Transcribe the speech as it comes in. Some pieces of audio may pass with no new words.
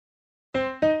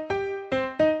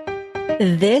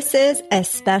This is a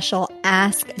special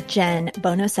Ask Jen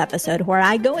bonus episode where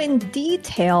I go in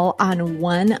detail on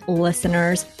one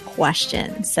listener's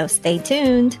question. So stay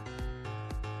tuned.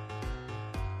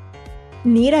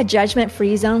 Need a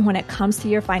judgment-free zone when it comes to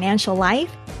your financial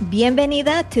life?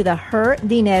 Bienvenida to the Her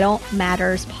Dinero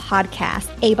Matters podcast,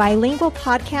 a bilingual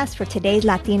podcast for today's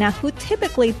Latina who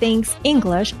typically thinks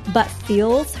English but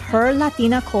feels her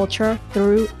Latina culture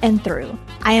through and through.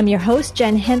 I am your host,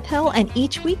 Jen Hemphill, and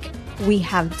each week we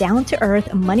have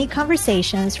down-to-earth money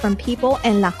conversations from people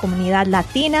in La Comunidad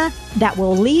Latina that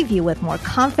will leave you with more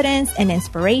confidence and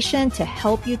inspiration to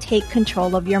help you take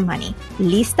control of your money.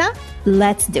 Lista?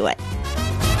 Let's do it.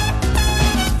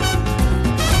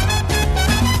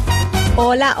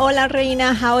 Hola, hola,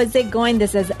 Reina. How is it going?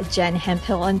 This is Jen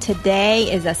Hemphill, and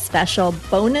today is a special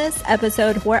bonus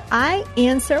episode where I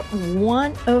answer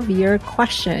one of your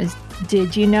questions.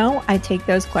 Did you know I take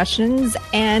those questions?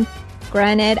 And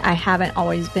granted, I haven't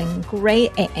always been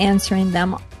great at answering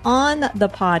them on the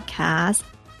podcast,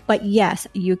 but yes,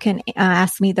 you can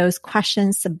ask me those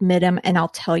questions, submit them, and I'll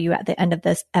tell you at the end of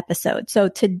this episode. So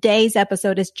today's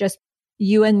episode is just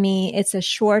you and me. It's a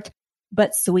short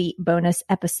but sweet bonus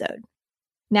episode.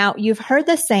 Now, you've heard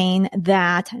the saying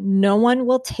that no one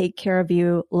will take care of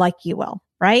you like you will,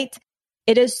 right?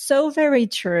 It is so very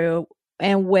true.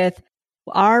 And with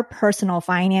our personal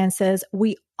finances,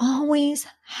 we always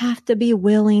have to be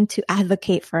willing to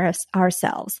advocate for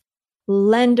ourselves.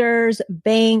 Lenders,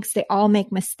 banks, they all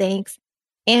make mistakes.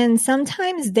 And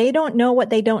sometimes they don't know what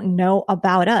they don't know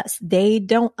about us. They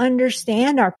don't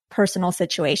understand our personal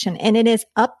situation. And it is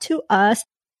up to us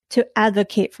to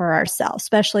advocate for ourselves,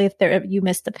 especially if you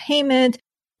missed a payment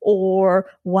or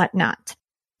whatnot.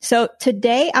 So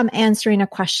today I'm answering a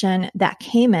question that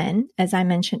came in, as I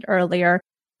mentioned earlier,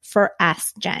 for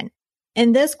Ask Jen.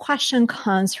 And this question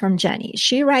comes from Jenny.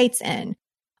 She writes in,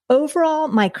 overall,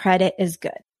 my credit is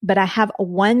good, but I have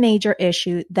one major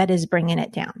issue that is bringing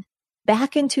it down.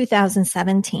 Back in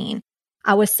 2017,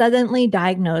 I was suddenly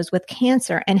diagnosed with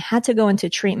cancer and had to go into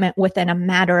treatment within a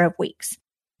matter of weeks.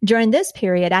 During this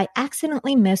period, I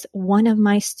accidentally missed one of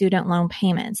my student loan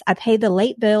payments. I paid the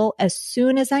late bill as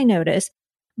soon as I noticed,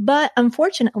 but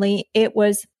unfortunately, it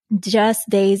was just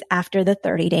days after the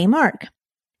 30-day mark.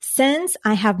 Since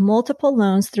I have multiple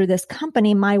loans through this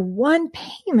company, my one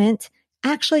payment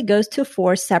actually goes to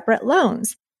 4 separate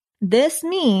loans. This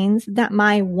means that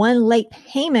my one late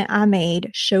payment I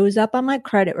made shows up on my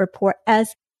credit report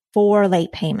as 4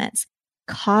 late payments,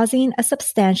 causing a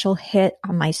substantial hit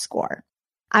on my score.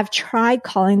 I've tried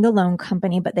calling the loan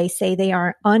company, but they say they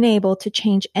are unable to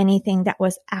change anything that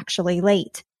was actually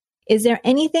late. Is there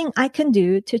anything I can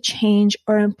do to change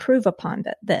or improve upon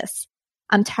this?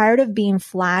 I'm tired of being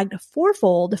flagged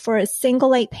fourfold for a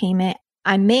single late payment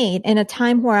I made in a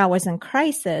time where I was in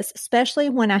crisis, especially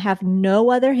when I have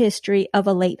no other history of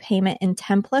a late payment in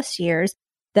 10 plus years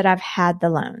that I've had the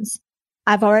loans.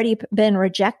 I've already been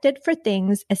rejected for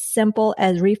things as simple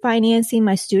as refinancing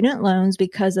my student loans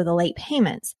because of the late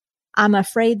payments. I'm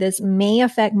afraid this may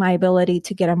affect my ability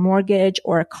to get a mortgage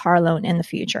or a car loan in the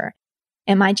future.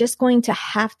 Am I just going to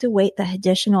have to wait the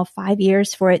additional 5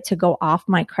 years for it to go off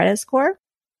my credit score?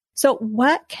 So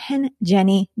what can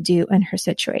Jenny do in her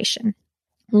situation?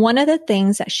 One of the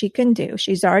things that she can do,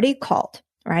 she's already called,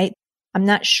 right? I'm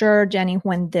not sure, Jenny,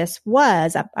 when this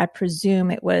was. I presume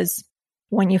it was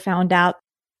when you found out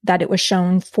that it was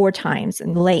shown 4 times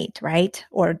and late, right?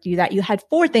 Or that you had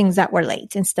 4 things that were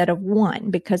late instead of 1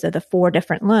 because of the 4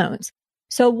 different loans.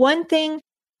 So one thing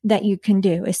that you can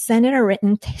do is send in a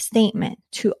written statement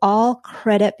to all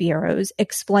credit bureaus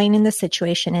explaining the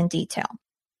situation in detail.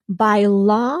 By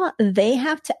law, they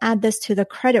have to add this to the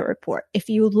credit report. If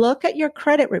you look at your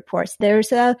credit reports,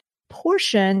 there's a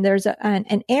portion, there's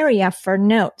an area for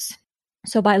notes.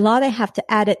 So by law, they have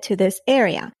to add it to this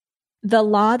area. The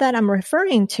law that I'm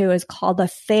referring to is called the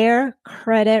Fair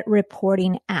Credit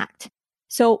Reporting Act.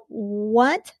 So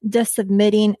what does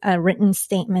submitting a written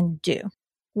statement do?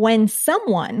 When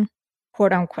someone,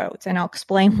 quote unquote, and I'll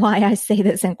explain why I say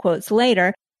this in quotes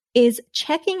later, is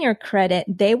checking your credit,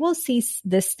 they will see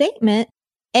the statement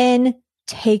and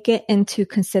take it into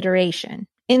consideration.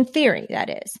 In theory, that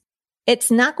is. It's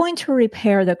not going to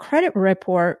repair the credit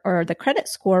report or the credit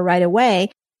score right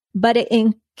away, but it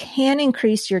can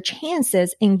increase your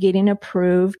chances in getting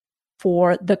approved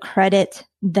for the credit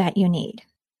that you need.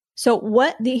 So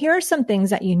here are some things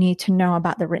that you need to know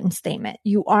about the written statement.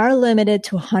 You are limited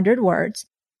to 100 words.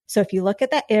 So if you look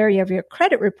at that area of your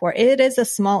credit report, it is a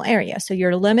small area. So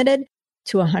you're limited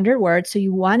to 100 words. So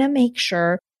you want to make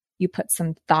sure you put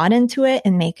some thought into it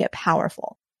and make it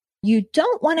powerful. You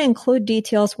don't want to include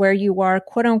details where you are,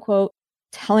 quote unquote,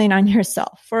 telling on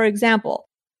yourself. For example,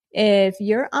 if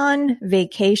you're on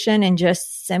vacation and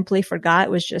just simply forgot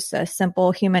it was just a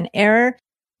simple human error,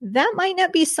 that might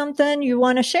not be something you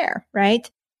want to share, right?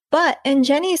 But in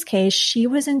Jenny's case, she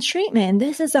was in treatment.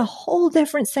 This is a whole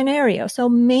different scenario. So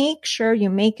make sure you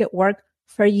make it work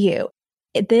for you.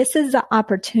 This is the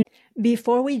opportunity.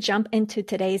 Before we jump into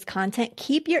today's content,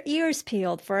 keep your ears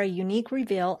peeled for a unique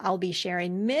reveal I'll be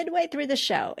sharing midway through the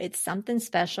show. It's something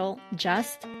special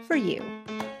just for you.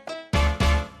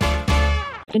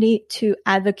 To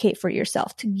advocate for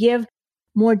yourself, to give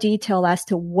more detail as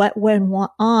to what went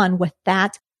on with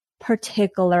that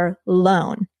particular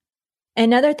loan.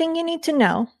 Another thing you need to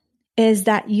know is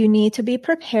that you need to be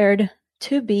prepared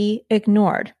to be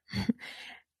ignored.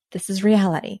 This is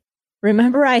reality.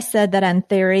 Remember I said that in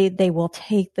theory, they will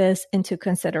take this into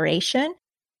consideration.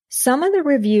 Some of the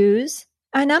reviews,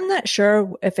 and I'm not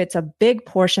sure if it's a big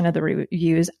portion of the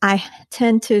reviews, I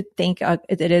tend to think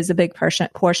it is a big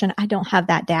portion. I don't have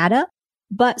that data,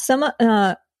 but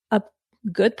a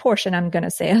good portion, I'm going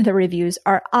to say, of the reviews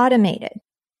are automated.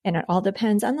 And it all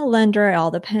depends on the lender. It all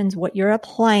depends what you're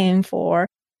applying for.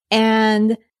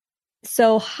 And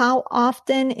so how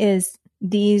often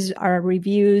these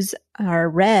reviews are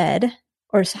read,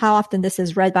 or how often this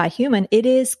is read by a human, it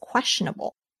is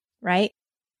questionable, right?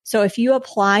 So if you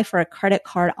apply for a credit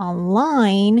card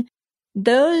online,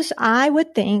 those I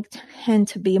would think tend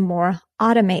to be more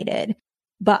automated.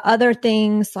 But other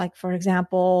things like, for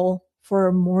example,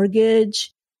 for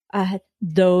mortgage,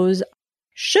 those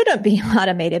shouldn't be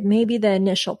automated. Maybe the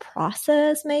initial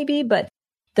process, but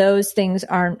those things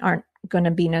aren't going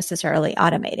to be necessarily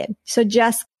automated. So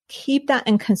just keep that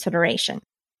in consideration.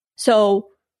 So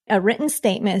a written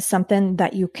statement is something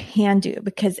that you can do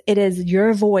because it is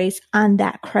your voice on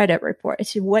that credit report.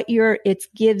 It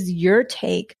gives your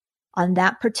take on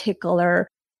that particular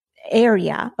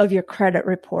area of your credit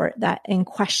report that in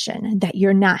question that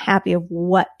you're not happy of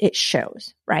what it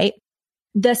shows, right?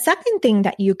 The second thing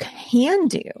that you can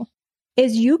do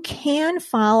is you can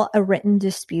file a written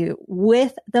dispute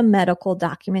with the medical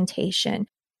documentation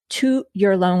to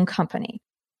your loan company.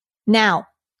 Now,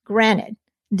 granted,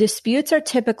 disputes are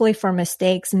typically for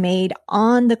mistakes made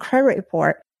on the credit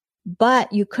report,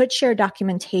 but you could share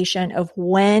documentation of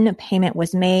when a payment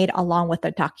was made along with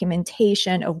the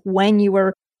documentation of when you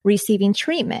were receiving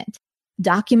treatment,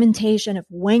 documentation of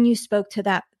when you spoke to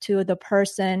the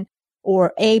person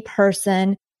or a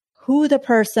person, who the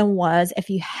person was, if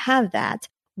you have that,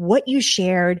 what you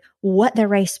shared, what they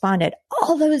responded.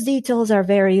 All those details are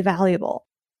very valuable.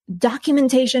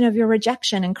 Documentation of your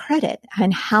rejection and credit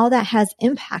and how that has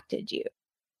impacted you.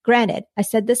 Granted, I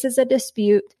said this is a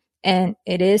dispute and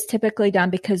it is typically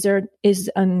done because there is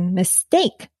a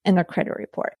mistake in the credit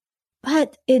report,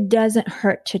 but it doesn't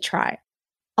hurt to try.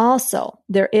 Also,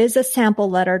 there is a sample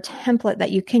letter template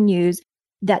that you can use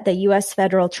that the U.S.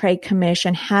 Federal Trade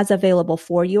Commission has available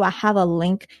for you. I have a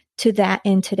link to that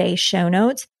in today's show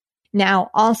notes. Now,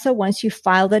 also, once you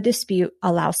file the dispute,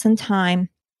 allow some time,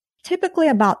 typically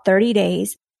about 30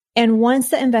 days. And once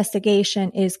the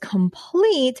investigation is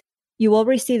complete, you will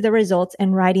receive the results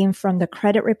in writing from the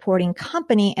credit reporting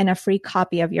company and a free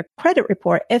copy of your credit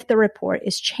report if the report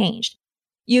is changed.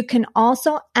 You can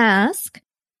also ask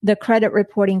the credit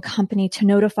reporting company to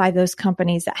notify those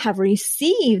companies that have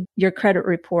received your credit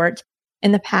report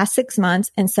in the past 6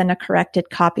 months and send a corrected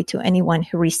copy to anyone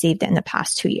who received it in the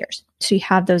past 2 years. So you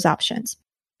have those options.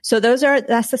 So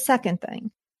that's the second thing.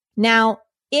 Now,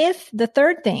 if you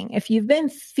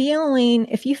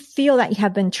feel that you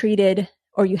have been treated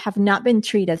or you have not been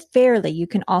treated fairly, you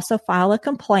can also file a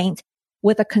complaint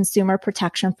with a Consumer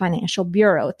Protection Financial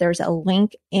Bureau. There's a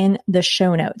link in the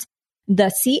show notes.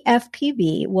 The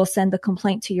CFPB will send the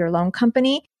complaint to your loan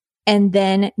company and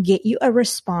then get you a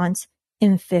response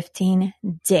in 15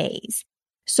 days.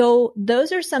 So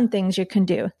those are some things you can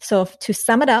do. So to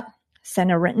sum it up,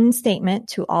 send a written statement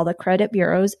to all the credit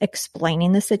bureaus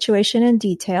explaining the situation in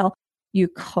detail. You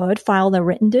could file the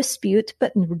written dispute,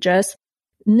 but just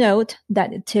note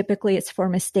that typically it's for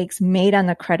mistakes made on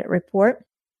the credit report.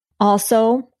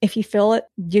 Also, if you feel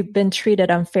you've been treated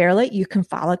unfairly, you can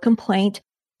file a complaint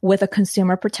with a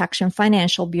Consumer Protection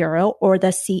Financial Bureau or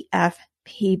the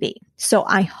CFPB. So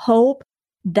I hope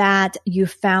that you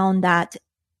found that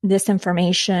this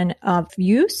information of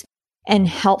use and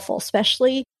helpful,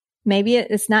 especially maybe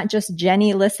it's not just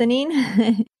Jenny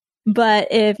listening, but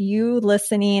if you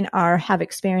listening have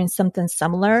experienced something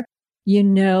similar, you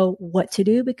know what to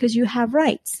do because you have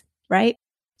rights, right?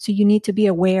 So you need to be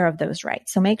aware of those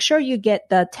rights. So make sure you get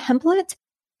the template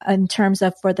in terms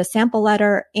of for the sample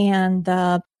letter and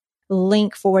the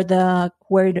link for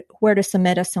where to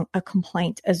submit a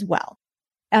complaint as well.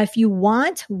 If you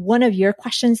want one of your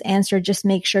questions answered, just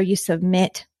make sure you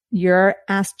submit your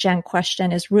Ask Jen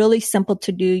question. It's really simple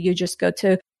to do. You just go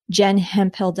to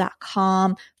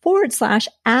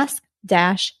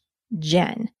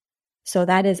jenhemphill.com/ask-Jen. So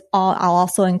that is all. I'll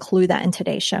also include that in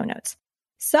today's show notes.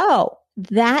 So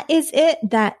that is it.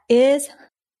 That is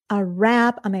a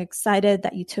wrap. I'm excited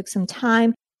that you took some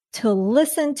time to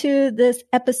listen to this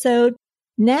episode.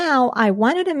 Now, I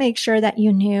wanted to make sure that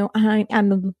you knew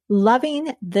I'm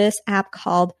loving this app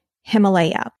called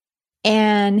Himalaya.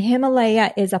 And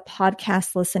Himalaya is a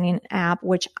podcast listening app,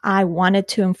 which I wanted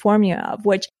to inform you of,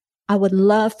 which I would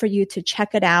love for you to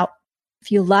check it out.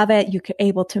 If you love it, you're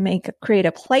able to create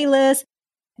a playlist.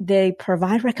 They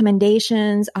provide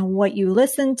recommendations on what you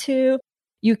listen to.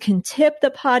 You can tip the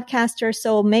podcaster.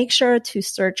 So make sure to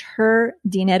search Her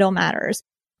Dinero Matters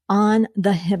on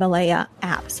the Himalaya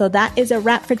app. So that is a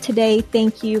wrap for today.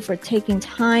 Thank you for taking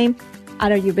time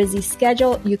out of your busy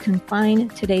schedule. You can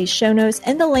find today's show notes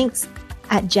and the links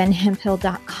at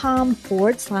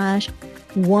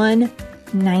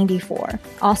jenhemphill.com/194.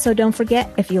 Also, don't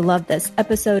forget, if you love this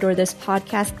episode or this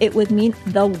podcast, it would mean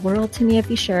the world to me if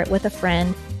you share it with a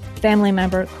friend, family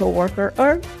member, coworker,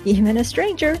 or even a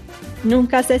stranger.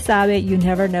 Nunca se sabe. You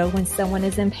never know when someone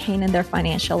is in pain in their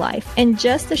financial life. And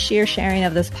just the sheer sharing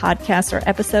of this podcast or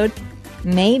episode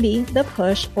may be the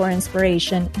push or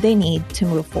inspiration they need to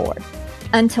move forward.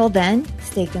 Until then,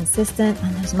 stay consistent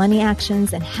on those money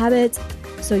actions and habits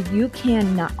so you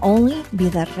can not only be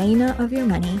the reina of your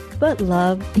money, but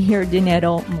love your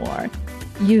dinero more.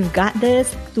 You've got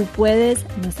this. Tú puedes.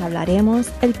 Nos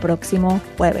hablaremos el próximo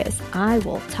jueves. I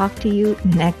will talk to you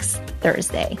next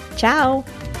Thursday. Ciao.